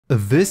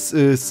This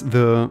is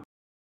the...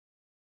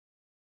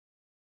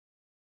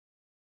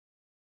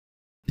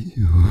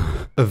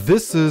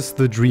 This is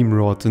the Dream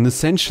Rod, an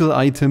essential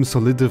item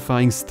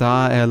solidifying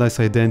Star Ally's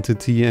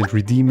identity and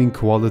redeeming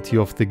quality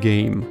of the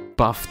game.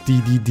 Buff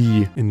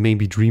DDD and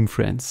maybe Dream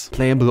Friends.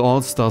 Playable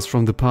all-stars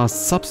from the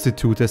past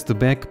substitute as the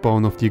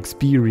backbone of the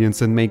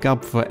experience and make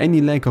up for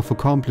any lack of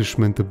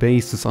accomplishment the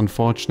base is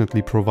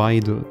unfortunately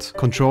provided.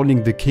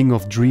 Controlling the King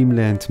of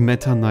Dreamland,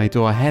 Meta Knight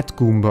or Head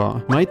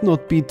Goomba might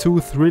not be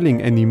too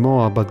thrilling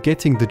anymore, but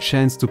getting the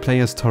chance to play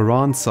as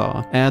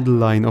Taranza,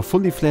 Adeline or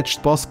fully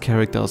fledged boss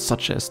characters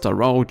such as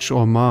Darouch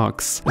or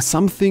Marx is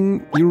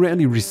something you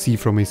rarely receive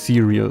from a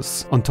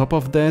series. On top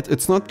of that,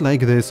 it's not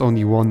like there's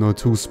only one or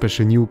two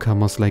special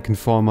newcomers like in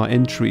former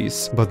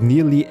entries, but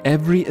nearly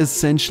every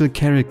essential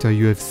character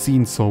you have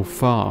seen so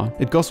far.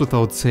 It goes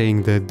without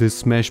saying that this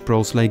Smash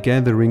Bros-like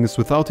gathering is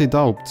without a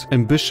doubt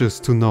ambitious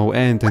to no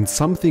end and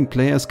something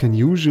players can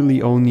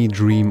usually only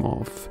dream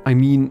of. I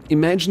mean,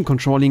 imagine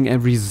controlling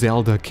every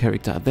Zelda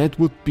character. That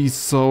would be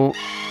so...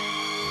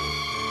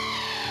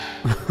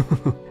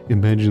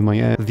 Imagine my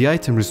ass. The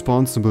item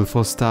responsible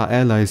for Star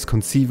Ally's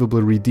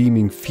conceivable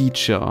redeeming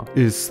feature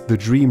is the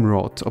Dream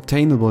Rod,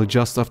 obtainable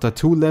just after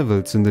 2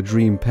 levels in the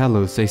Dream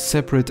Palace, a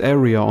separate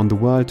area on the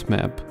world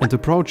map, and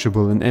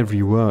approachable in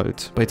every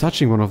world. By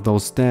touching one of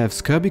those staffs,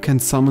 Kirby can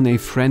summon a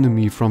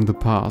frenemy from the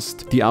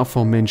past, the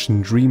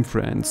aforementioned Dream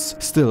Friends.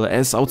 Still,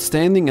 as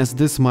outstanding as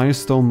this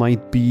milestone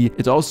might be,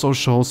 it also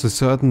shows a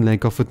certain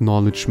lack of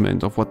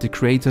acknowledgement of what the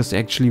creators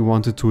actually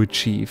wanted to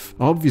achieve.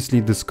 Obviously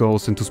this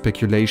goes into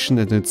speculation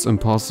and it's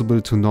impossible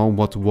to know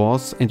what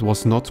was and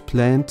was not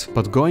planned,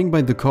 but going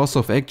by the course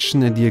of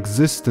action and the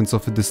existence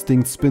of a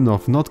distinct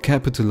spin-off not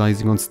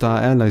capitalizing on Star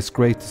Ally's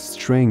greatest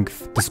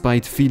strength,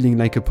 despite feeling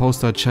like a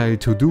poster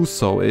child to do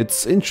so,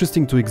 it's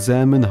interesting to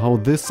examine how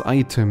this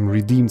item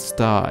redeems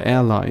Star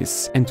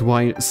Allies, and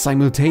while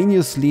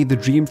simultaneously the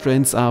Dream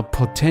Friends are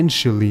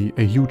potentially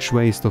a huge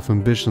waste of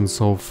ambition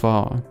so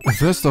far.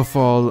 First of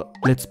all,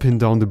 let's pin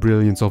down the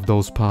brilliance of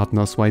those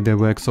partners, why they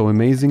work so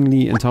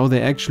amazingly and how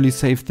they actually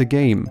saved the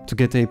game, to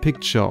get a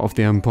picture of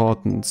their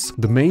importance.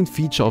 The main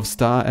feature of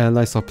Star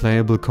Allies are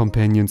playable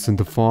companions in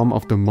the form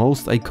of the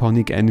most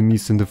iconic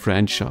enemies in the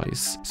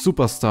franchise.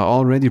 Superstar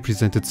already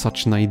presented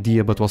such an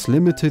idea but was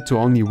limited to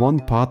only one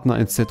partner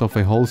instead of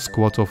a whole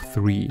squad of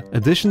 3.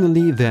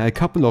 Additionally, there are a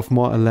couple of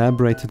more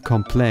elaborated,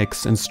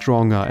 complex and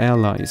stronger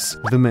allies.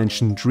 The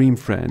mentioned Dream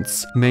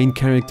Friends, main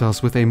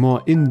characters with a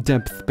more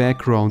in-depth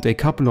background, a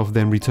couple of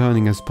them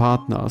returning as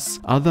partners,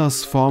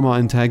 others former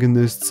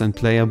antagonists and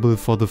playable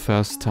for the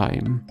first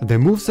time. Their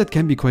moveset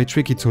can be quite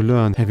tricky to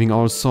learn, having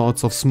all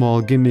sorts of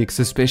small gimmicks,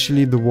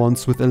 especially the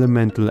ones with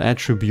elemental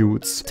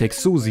attributes. Take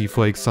Susie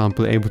for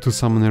example, able to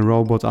summon a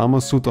robot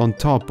armor suit on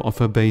top of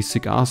her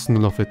basic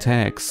arsenal of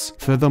attacks.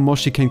 Furthermore,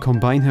 she can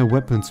combine her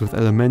weapons with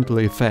elemental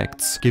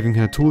effects, giving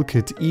her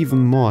toolkit even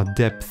more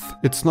depth.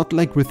 It's not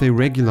like with a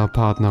regular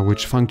partner,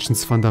 which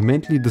functions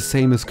fundamentally the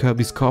same as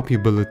Kirby's copy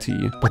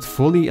ability, but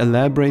fully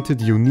elaborated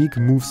unique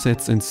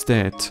movesets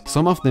instead.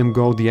 Some of them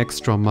go the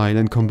extra mile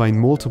and combine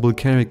multiple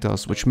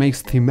characters, which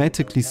makes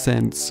thematically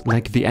sense,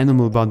 like the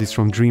animal buddies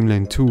from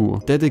Dreamland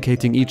 2.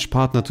 Dedicating each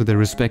partner to their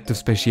respective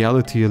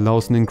speciality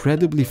allows an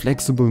incredibly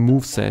flexible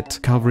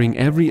moveset, covering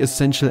every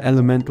essential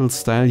elemental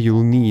style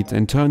you'll need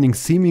and turning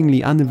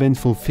seemingly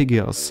uneventful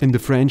figures in the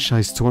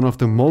franchise to one of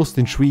the most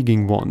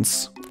intriguing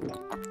ones.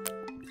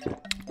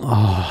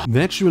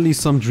 Naturally,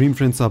 some Dream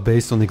Friends are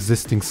based on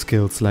existing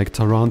skills, like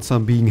Taranza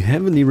being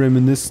heavily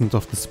reminiscent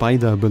of the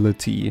Spider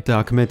ability,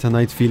 Dark Meta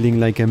Knight feeling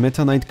like a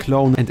Meta Knight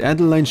clone, and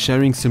Adeline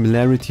sharing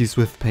similarities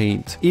with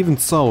Paint. Even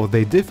so,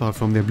 they differ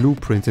from their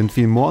blueprint and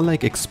feel more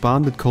like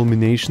expanded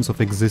culminations of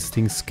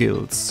existing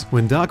skills.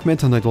 When Dark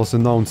Meta Knight was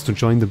announced to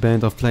join the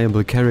band of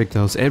playable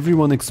characters,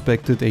 everyone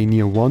expected a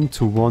near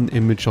one-to-one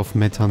image of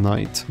Meta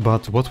Knight.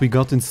 But what we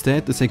got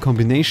instead is a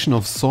combination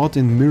of Sword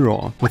and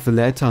Mirror, with the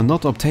latter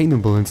not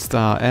obtainable in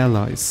Star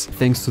Allies.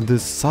 Thanks to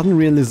this sudden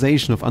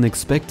realization of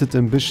unexpected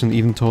ambition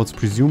even towards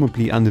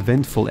presumably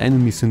uneventful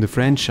enemies in the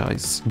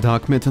franchise,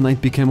 Dark Meta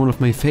Knight became one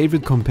of my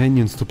favorite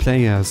companions to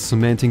play as,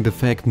 cementing the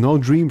fact no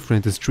Dream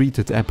Friend is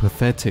treated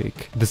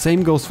apathetic. The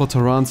same goes for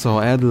Taranza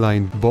or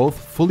Adeline, both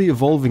fully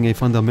evolving a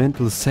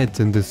fundamental set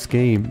in this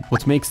game.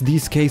 What makes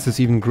these cases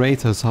even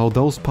greater is how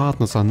those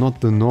partners are not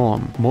the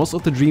norm. Most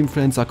of the Dream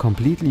Friends are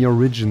completely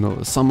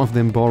original, some of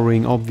them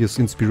borrowing obvious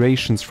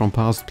inspirations from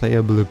past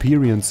playable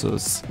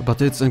appearances.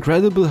 But it's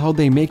incredible how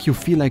they make you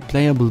feel like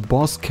playable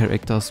boss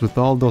characters with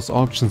all those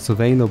options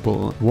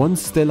available. One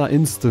stellar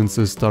instance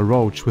is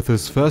Darouch, with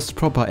his first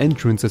proper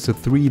entrance as a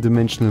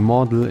 3-dimensional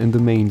model in the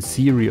main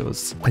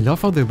series. I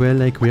love how they were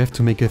like, we have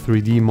to make a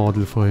 3D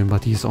model for him,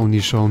 but he's only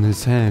shown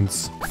his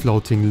hands.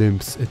 Floating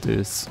limbs it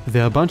is.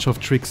 There are a bunch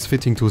of tricks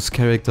fitting to his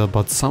character,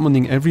 but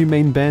summoning every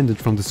main bandit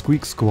from the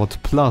Squeak Squad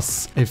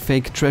plus a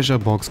fake treasure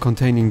box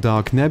containing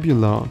Dark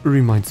Nebula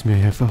reminds me I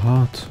have a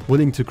heart.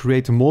 Willing to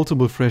create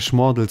multiple fresh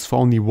models for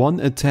only one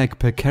attack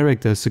per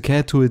character is a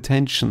care to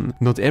attention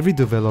not every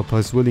developer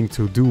is willing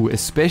to do,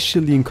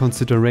 especially in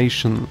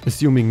consideration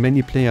assuming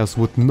many players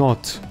would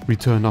not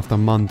return after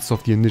months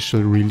of the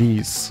initial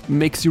release.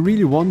 Makes you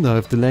really wonder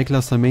if the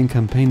lackluster main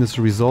campaign is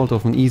a result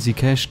of an easy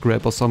cash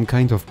grab or some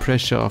kind of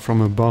pressure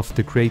from above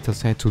the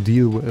creators had to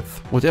deal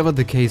with. Whatever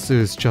the case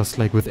is, just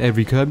like with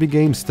every Kirby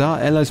game, Star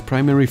Allies'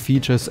 primary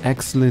feature is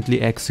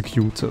excellently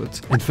executed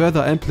and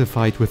further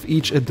amplified with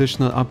each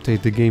additional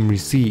update the game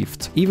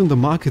received. Even the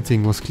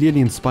marketing was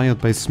clearly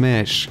inspired by Smash,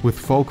 with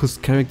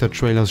focused character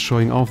trailers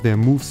showing off their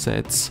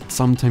movesets,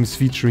 sometimes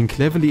featuring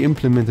cleverly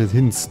implemented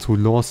hints to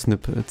lore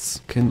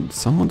snippets. Can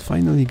someone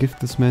finally give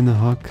this man a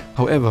hug?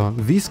 However,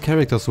 these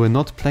characters were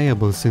not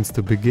playable since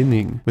the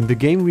beginning. When the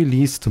game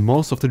released,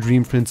 most of the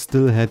Dream Friends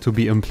still had to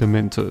be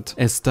implemented,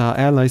 as Star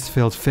Allies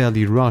felt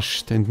fairly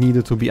rushed and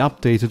needed to be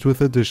updated with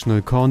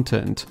additional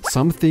content,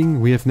 something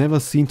we have never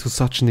seen to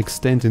such an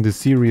extent in the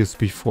series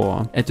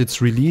before. At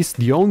its release,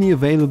 the only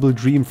available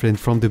Dream Friend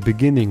from the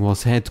beginning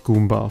was Head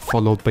Goomba,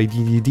 followed by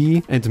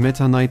DDD and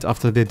Meta Knight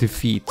after their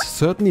defeat.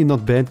 Certainly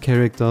not bad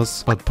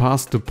characters, but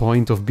past the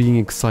point of being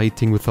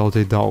exciting without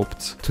a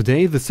doubt.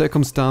 Today the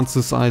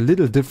circumstances are a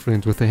little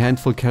different, with a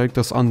handful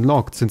characters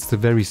unlocked since the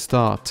very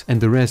start,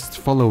 and the rest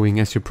following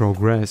as you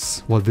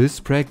progress. While this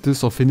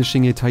practice of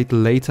finishing a title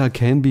later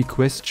can be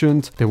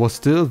questioned, there was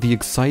still the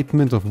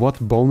excitement of what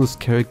bonus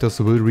characters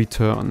will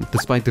return,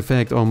 despite the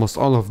fact almost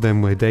all of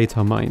them were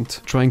data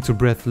mined. Trying to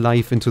breathe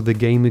life into the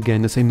game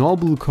again is a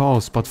noble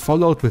cause, but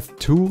followed with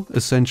two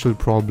essential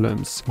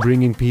problems: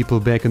 bringing people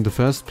back in the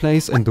first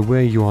place and the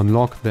way you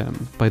unlock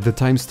them. By the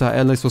time Star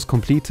Allies was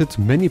completed,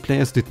 many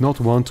players did not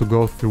want to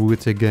go through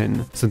it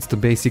again, since the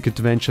basic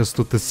adventure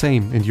stood the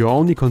same and you're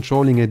only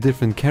controlling a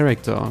different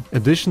character.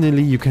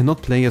 Additionally, you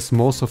cannot play as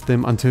most of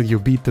them until you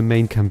beat the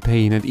main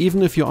campaign, and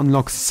even if you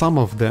unlock some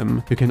of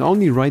them, you can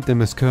only ride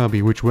them as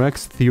Kirby, which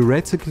works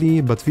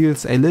theoretically but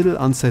feels a little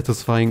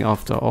unsatisfying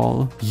after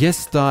all. Yes,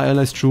 Star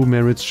Allies' true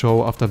merits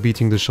show after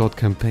beating the short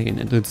campaign,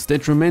 and it's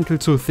detrimental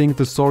to think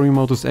the story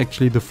mode is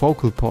actually the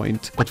focal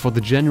point, but for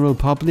the general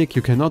public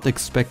you cannot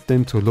expect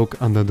them to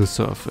look under the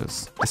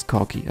surface, as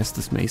cocky as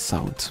this may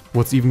sound.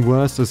 What's even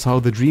worse is how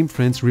the Dream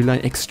Friends rely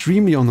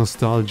extremely on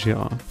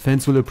nostalgia.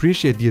 Fans will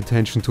appreciate the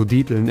attention to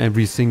detail in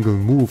every single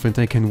move, and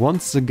I can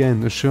once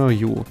again assure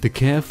you, the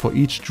care for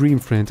each Dream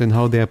Friend and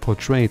how they are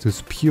portrayed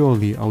is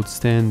purely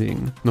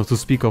outstanding. Not to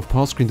speak of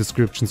pause-screen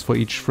descriptions for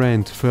each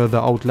friend, further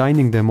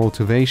outlining their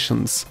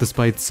motivations,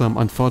 despite some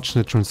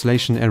unfortunate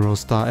translation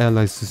errors Star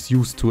Allies is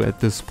used to at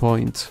this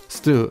point.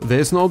 Still, there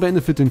is no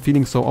benefit in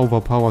feeling so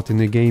overpowered in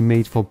a game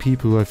made for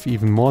people who have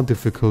even more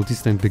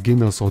difficulties than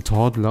beginners or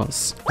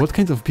toddlers. What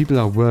kind of people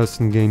are worse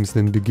in games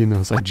than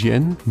beginners?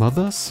 IGN?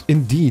 Mothers?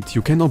 Indeed,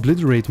 you can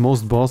obliterate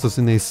most bosses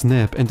in a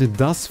snap, and it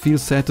does feel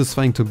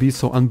satisfying to be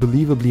so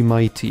unbelievably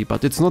mighty,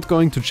 but it's not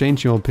going to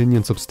change your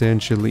opinion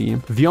substantially.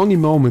 The only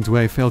moment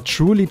where I felt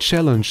truly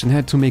challenged and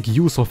had to make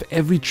use of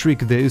every trick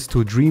there is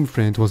to a Dream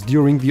Friend was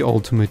during the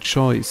ultimate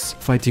choice,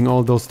 fighting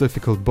all those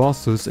difficult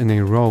bosses in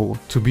a row.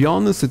 To be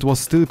honest, it was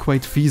still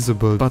quite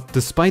feasible, but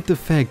despite the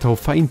fact how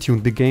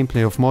fine-tuned the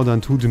gameplay of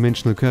modern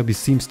two-dimensional Kirby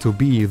seems to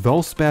be,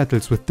 those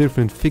battles with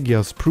different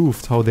figures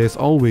proved how there's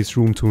always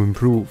room to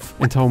improve,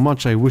 and how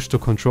much I wish to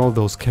control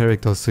those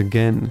characters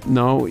again.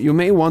 Now, you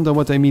may wonder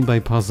what I mean by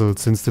puzzled,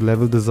 since the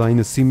level design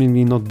is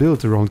seemingly not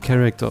built around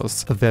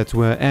characters that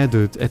were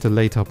added at a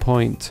later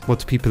point.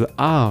 What people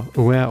are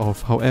aware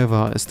of,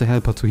 however, is the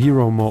Helper to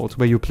Hero mode,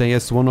 where you play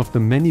as one of the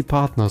many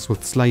partners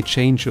with slight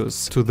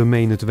changes to the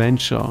main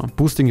adventure.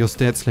 Boosting your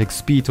stats like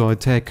speed or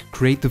attack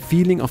create the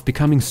feeling of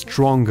becoming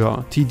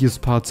stronger. Tedious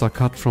parts are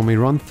cut from a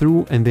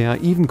run-through, and there are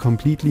even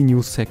completely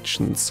new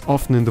sections,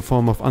 often in the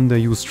form of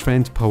underused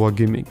friend power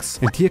gimmicks.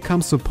 And here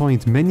comes a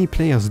point many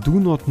players do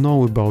not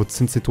know about,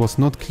 since it was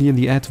not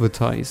clearly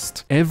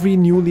advertised. Every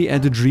newly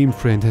added Dream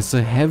Friend has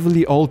a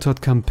heavily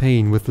altered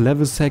campaign, with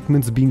level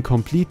segments being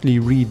completely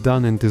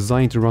redone and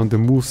designed around the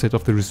moveset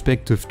of the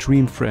respective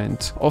Dream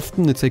Friend.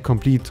 Often it's a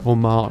complete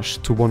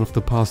homage to one of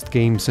the past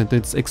games, and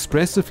it's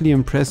expressively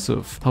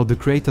impressive how the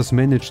creators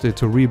managed it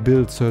to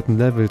rebuild certain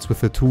levels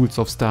with the tools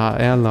of Star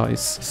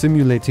Allies.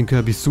 Simulating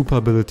Kirby's super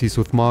abilities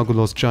with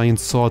Margolor's giant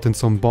sword and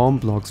some bomb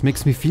blocks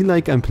makes me feel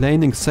like I'm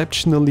playing an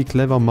exceptionally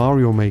clever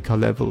Mario Maker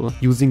level,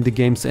 using the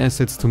game's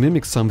assets to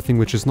mimic something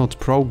which is not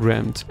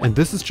programmed. And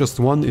this is just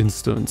one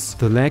instance.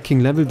 The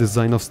lacking level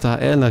design of Star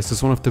Allies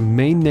is one of the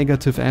main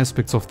negative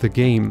aspects of the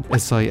game,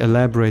 as I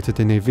elaborated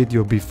in a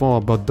video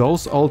before, but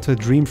those altered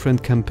Dream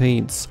Friend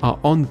campaigns are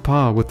on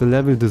par with the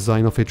level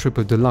design of a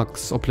Triple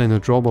Deluxe or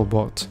Planet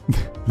Robobot.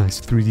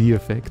 Nice 3D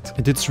effect.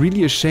 And it's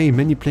really a shame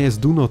many players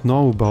do not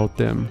know about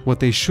them. What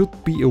they should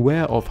be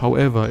aware of,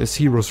 however, is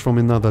Heroes from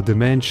Another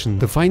Dimension,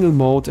 the final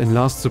mode and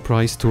last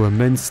surprise to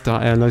immense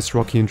Star Allies'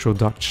 rocky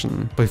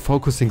introduction. By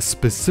focusing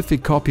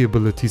specific copy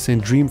abilities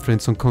and Dream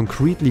Friends on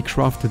concretely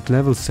crafted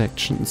level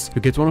sections,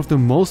 you get one of the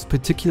most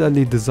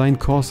particularly designed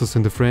courses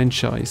in the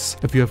franchise.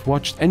 If you have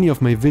watched any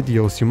of my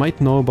videos, you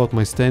might know about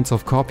my stance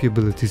of copy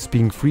abilities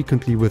being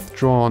frequently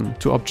withdrawn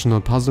to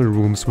optional puzzle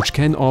rooms, which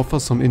can offer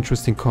some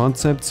interesting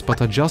concepts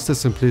but are just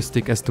as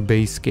simplistic as the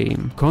base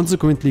game.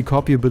 Consequently,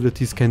 copy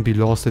abilities can be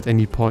lost at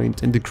any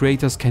point, and the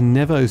creators can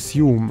never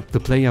assume the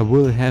player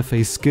will have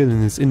a skill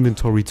in his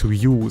inventory to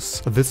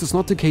use. This is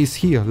not the case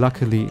here,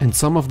 luckily, and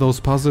some of those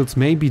puzzles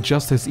may be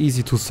just as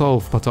easy to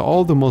solve, but are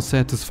all the more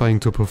satisfying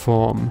to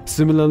perform.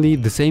 Similarly,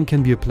 the same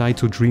can be applied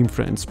to Dream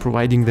Friends,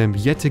 providing them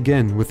yet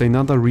again with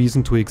another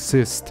reason to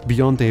exist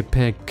beyond a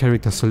packed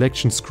character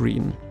selection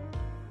screen.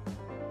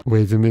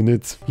 Wait a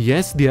minute.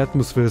 Yes, the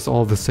atmosphere is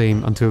all the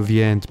same until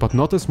the end, but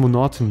not as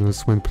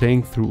monotonous when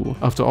playing through.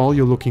 After all,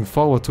 you're looking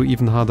forward to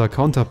even harder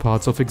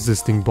counterparts of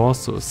existing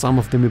bosses, some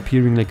of them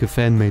appearing like a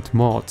fan-made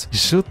mod. You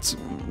should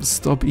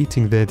stop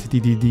eating that,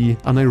 DDD.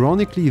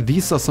 Unironically,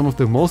 these are some of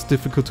the most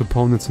difficult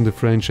opponents in the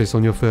franchise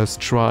on your first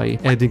try,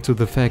 adding to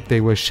the fact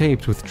they were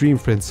shaped with Dream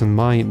Friends in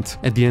mind.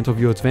 At the end of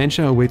your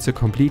adventure awaits a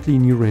completely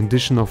new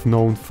rendition of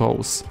known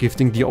foes,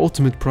 gifting the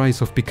ultimate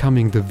prize of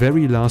becoming the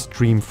very last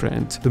Dream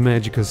Friend, the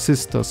Magical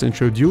Sisters,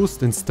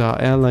 introduced in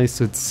Star Allies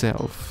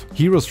itself.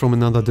 Heroes from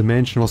another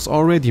dimension was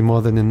already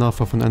more than enough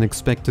of an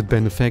unexpected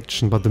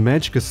benefaction, but the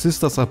Magical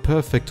Sisters are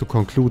perfect to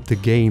conclude the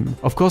game.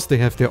 Of course, they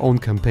have their own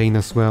campaign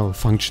as well,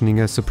 functioning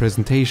as a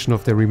presentation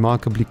of their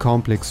remarkably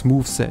complex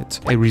moveset,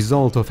 a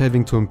result of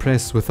having to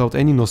impress without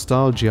any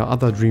nostalgia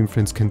other Dream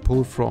Friends can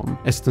pull from.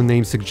 As the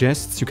name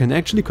suggests, you can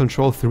actually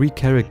control 3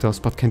 characters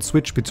but can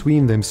switch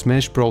between them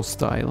Smash Bros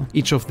style,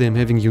 each of them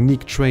having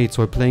unique traits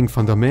while playing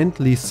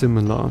fundamentally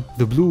similar.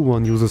 The blue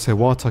one uses a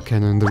water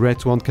cannon, the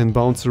red one can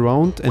bounce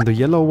around, and the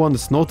yellow one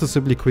is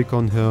noticeably quick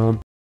on her...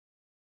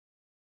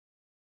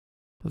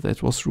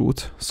 That was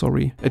rude,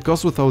 sorry. It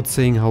goes without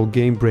saying how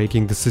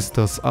game-breaking the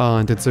sisters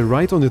are, and it's a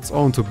right on its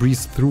own to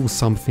breeze through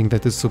something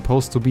that is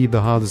supposed to be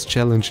the hardest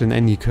challenge in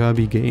any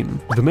Kirby game.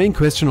 The main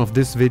question of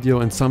this video,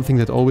 and something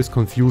that always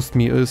confused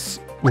me, is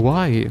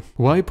why?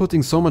 Why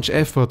putting so much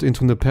effort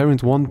into an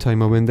apparent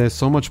one-timer when there's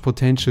so much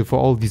potential for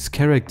all these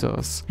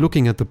characters?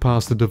 Looking at the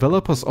past, the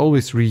developers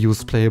always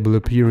reused playable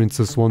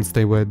appearances once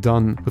they were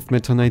done, with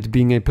Meta Knight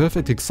being a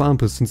perfect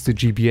example since the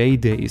GBA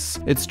days.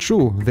 It's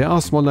true, there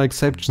are smaller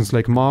exceptions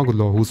like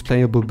Margolor, whose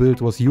playable build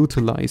was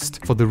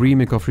utilized for the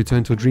remake of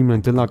Return to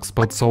Dreamland Deluxe,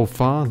 but so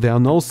far there are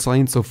no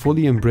signs of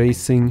fully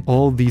embracing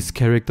all these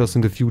characters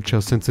in the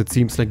future, since it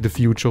seems like the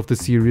future of the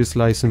series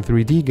lies in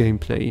 3D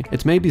gameplay.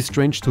 It may be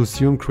strange to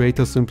assume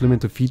creators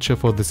implement a feature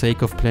for the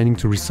sake of planning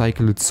to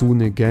recycle it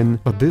soon again,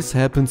 but this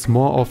happens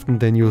more often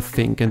than you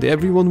think, and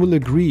everyone will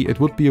agree it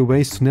would be a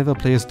waste to never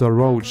play as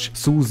Daroche,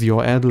 Susie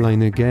or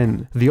Adeline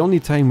again. The only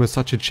time where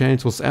such a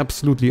chance was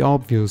absolutely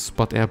obvious,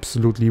 but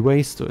absolutely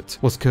wasted,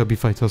 was Kirby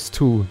Fighters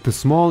 2, the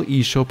small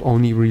eShop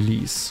only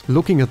release.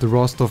 Looking at the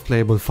roster of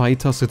playable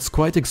fighters, it's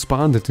quite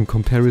expanded in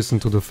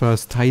comparison to the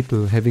first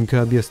title, having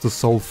Kirby as the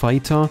sole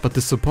fighter, but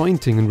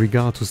disappointing in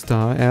regard to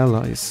Star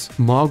Allies.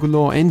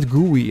 Margolor and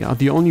Gooey are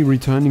the only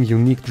returning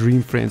unique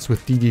Dream Friends,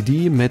 with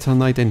DDD, Meta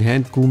Knight and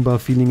Hand Goomba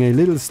feeling a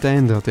little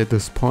standard at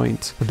this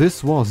point.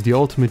 This was the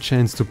ultimate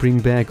chance to bring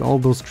back all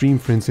those Dream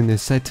Friends in a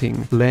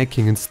setting,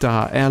 lacking in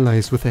Star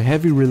Allies with a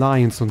heavy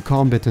reliance on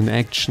combat and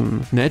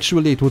action.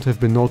 Naturally, it would have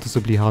been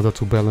noticeably harder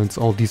to balance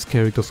all these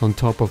characters on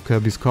top of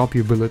Kirby's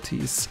copy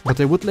abilities, but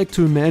I would like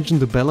to imagine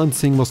the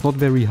balancing was not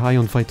very high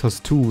on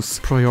Fighters 2's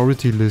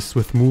priority list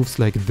with moves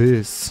like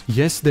this.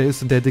 Yes, there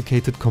is a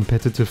dedicated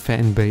competitive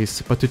fan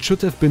base, but it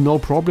should have been no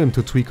problem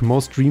to tweak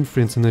most Dream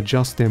Friends and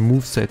adjust their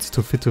movesets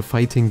to fit a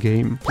fighting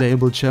game.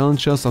 Playable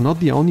challengers are not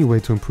the only way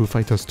to improve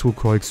Fighters 2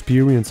 core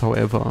experience,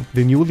 however.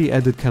 The newly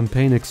added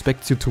campaign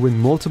expects you to win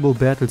multiple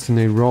battles in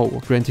a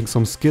row, granting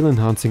some skill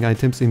enhancing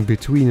items in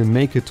between and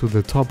make it to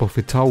the top of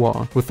a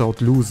tower without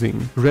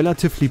losing.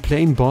 Relatively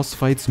plain boss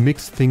fights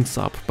mix things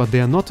up, but they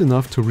are not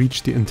enough to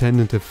reach the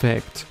intended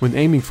effect. When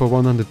aiming for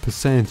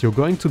 100%, you're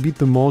going to beat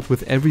the mode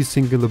with every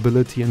single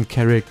ability and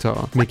character,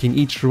 making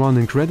each run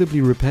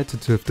incredibly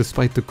repetitive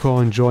despite the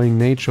core enjoying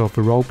nature of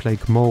a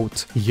roguelike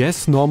mode.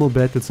 Yes, normal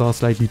battles are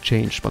slightly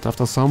changed, but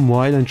after some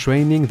while and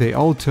training they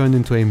all turn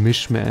into a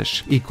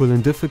mishmash, equal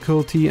in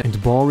difficulty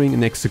and boring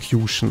in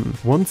execution.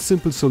 One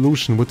simple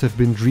solution would have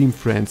been Dream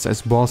Friends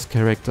as boss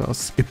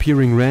characters,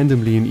 appearing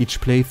randomly in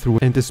each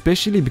playthrough, and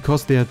especially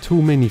because there are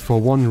too many for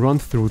one run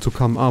through to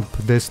come up,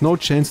 there's no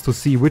chance to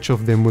see which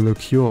of them will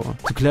occur.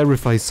 To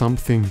clarify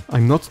something,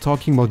 I'm not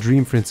talking about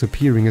Dream Friends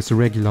appearing as a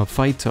regular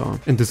fighter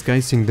and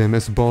disguising them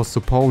as boss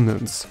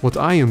opponents. What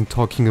I am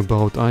talking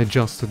about are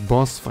adjusted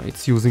boss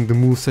fights using the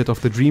moveset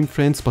of the Dream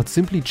Friends but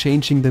simply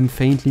changing them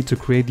faintly to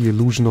create the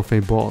illusion of a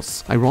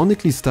boss.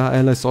 Ironically, Star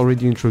Allies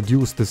already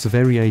introduced this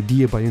very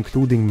idea by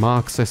including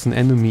Marx as an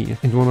enemy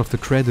in one of the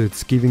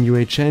credits, giving you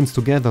a chance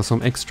to gather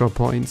some extra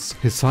points.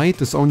 His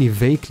height is only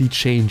vaguely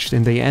changed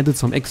and they added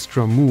some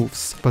extra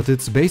moves, but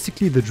it's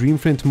basically the Dream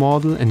Friend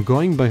model, and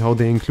going by how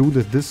they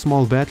included this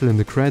small battle in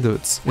the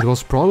credits, it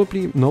was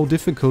probably no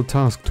difficult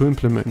task to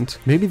implement.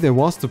 Maybe there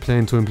was the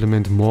plan to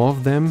implement more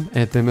of them,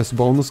 add them as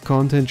bonus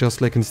content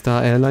just like in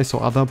Star Allies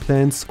or other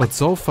plans, but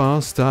so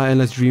far Star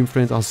Allies Dream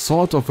Friend are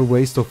sort of a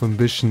waste of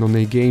ambition on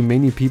a game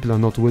many people are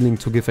not willing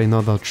to give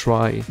another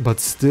try, but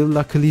still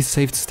luckily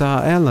saved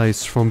Star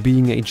Allies from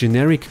being a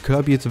generic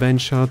Kirby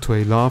adventure to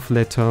a love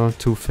letter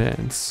to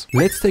fans.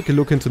 Let's take a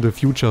look into the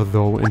future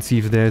though and see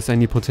if there is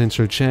any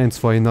potential chance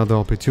for another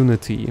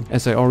opportunity.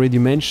 As I already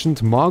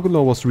mentioned,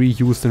 Margolo was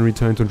reused in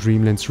Return to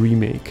Dreamland's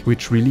remake,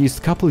 which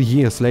released couple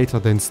years later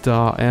than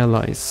Star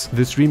Allies.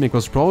 This remake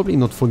was probably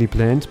not fully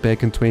planned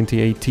back in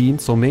 2018,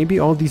 so maybe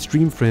all these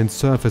Dream Friends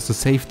serve as a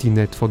safety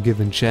net for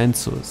given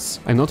chances.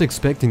 I'm not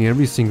expecting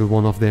every single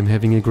one of them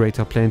having a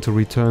greater plan to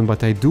return,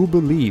 but I do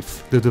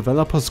believe the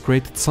developers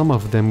created some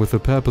of them with the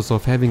purpose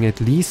of having at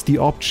least the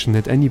option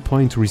at any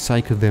point to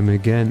recycle them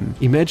again.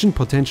 Imagine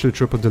potential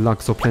Triple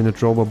Deluxe or Planet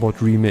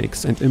Robobot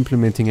remakes, and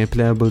implementing a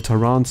playable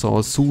Taranza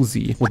or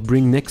Suzy would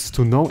bring next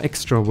to no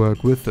extra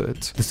work with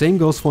it. The same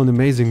goes for an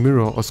Amazing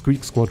Mirror or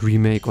Squeak Squad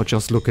remake, or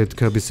just look at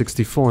Kirby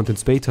 64 and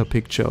its beta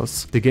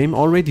pictures. The game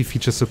already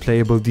features a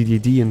playable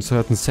DDD in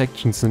certain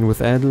sections, and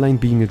with Adeline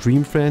being a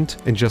Dream Friend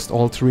and just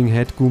altering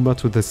Head Goomba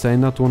to the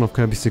standard one of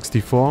Kirby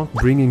 64,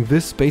 bringing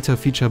this beta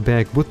feature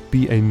back would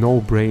be a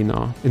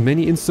no-brainer. In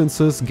many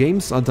instances,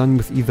 games are done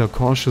with either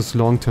cautious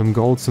long-term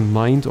goals in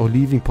mind or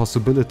leaving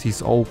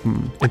possibilities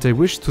open, and I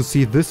wish to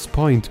see this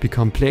point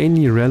become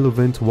plainly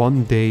relevant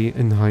one day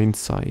in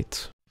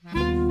hindsight.